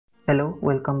Hello,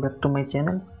 welcome back to my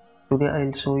channel. Today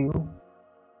I'll show you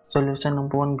solution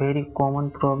of one very common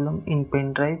problem in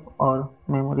pen drive or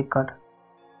memory card.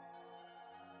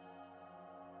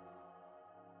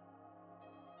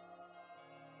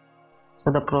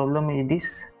 So the problem is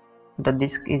this: the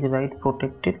disk is write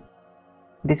protected.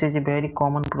 This is a very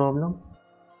common problem.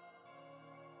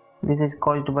 This is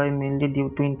caused by mainly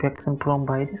due to infection from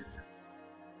virus.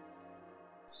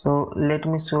 So let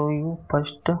me show you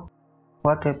first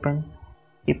what happens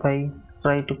if I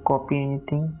try to copy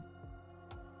anything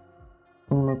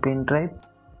in my pen drive.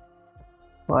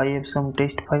 So I have some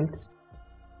test files.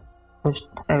 First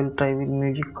I will try with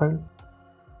music file.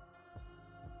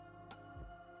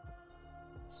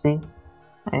 See,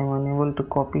 I am unable to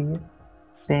copy here.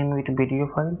 Same with video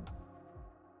file.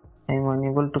 I am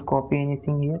unable to copy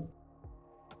anything here.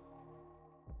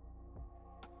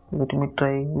 Let me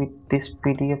try with this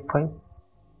PDF file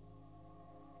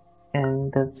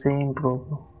and the same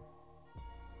problem.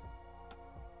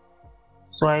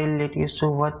 So I will let you show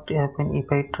what happens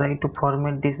if I try to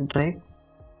format this drive.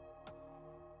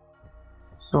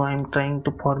 So I am trying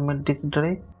to format this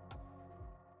drive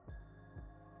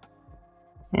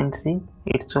and see,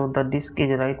 it shows the disk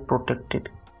is write protected.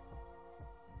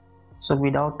 So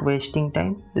without wasting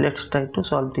time, let's try to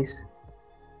solve this.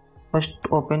 First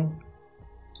open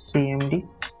CMD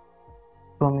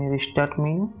from your start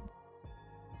menu.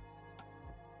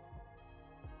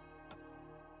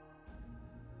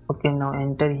 Okay, now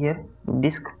enter here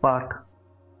DISKPART.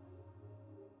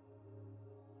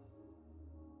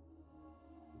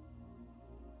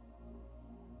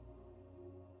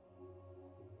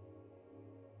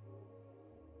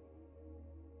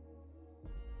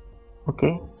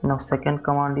 Okay, now second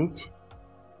command is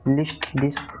list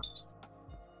disk.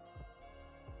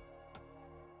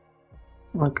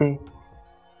 Okay,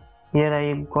 here I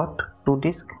have got two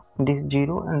disks, disk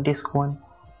 0 and disk 1.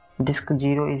 Disk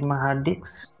 0 is my hard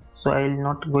disk, so I will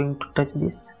not going to touch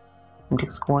this.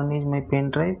 Disk 1 is my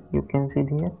pen drive, you can see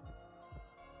here.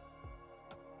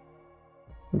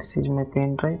 This is my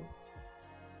pen drive.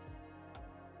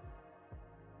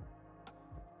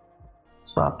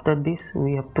 So after this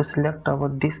we have to select our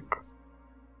disk.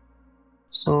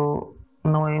 So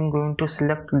now I am going to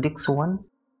select disk 1.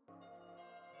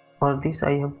 For this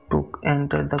I have to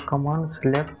enter the command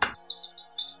select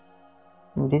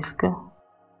disk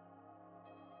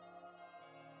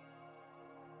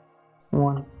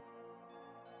 1.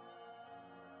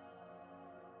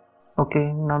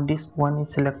 Okay, now disk 1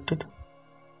 is selected.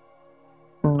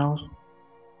 Now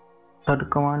third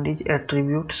command is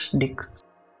attributes disk.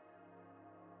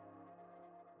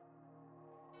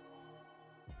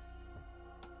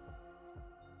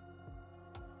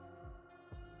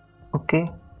 Okay,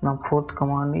 now fourth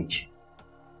command is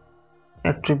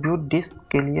attribute disk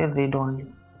clear read only.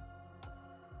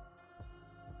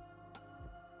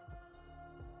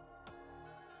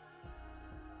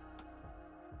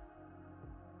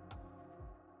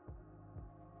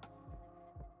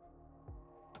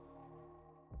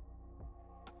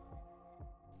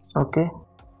 Okay,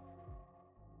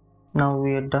 now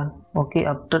we are done. Okay,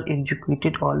 after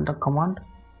executed all the command,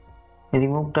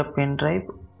 remove the pen drive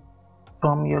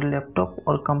from your laptop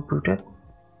or computer.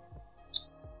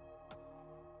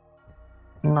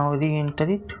 Now re-enter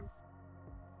it.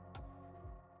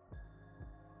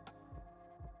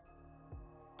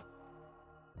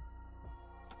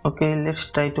 Okay, let's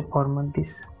try to format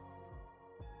this.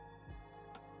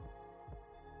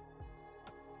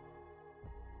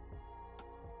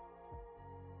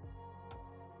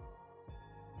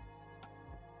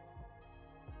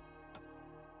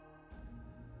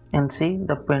 And see,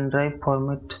 the pen drive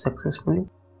format successfully.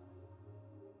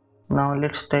 Now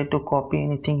let's try to copy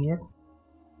anything here.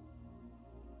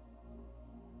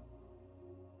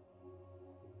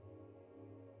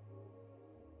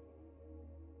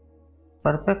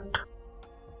 Perfect,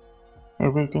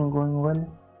 everything going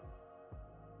well.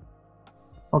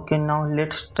 Okay, now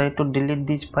let's try to delete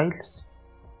these files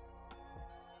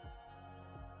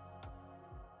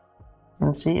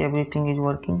and see, everything is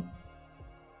working.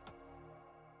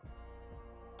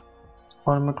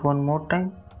 Format one more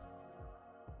time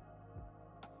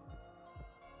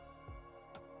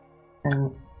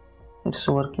and it's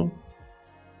working.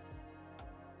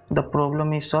 The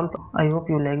problem is solved. I hope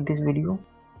you like this video.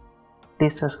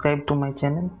 Please subscribe to my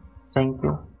channel. Thank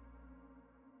you.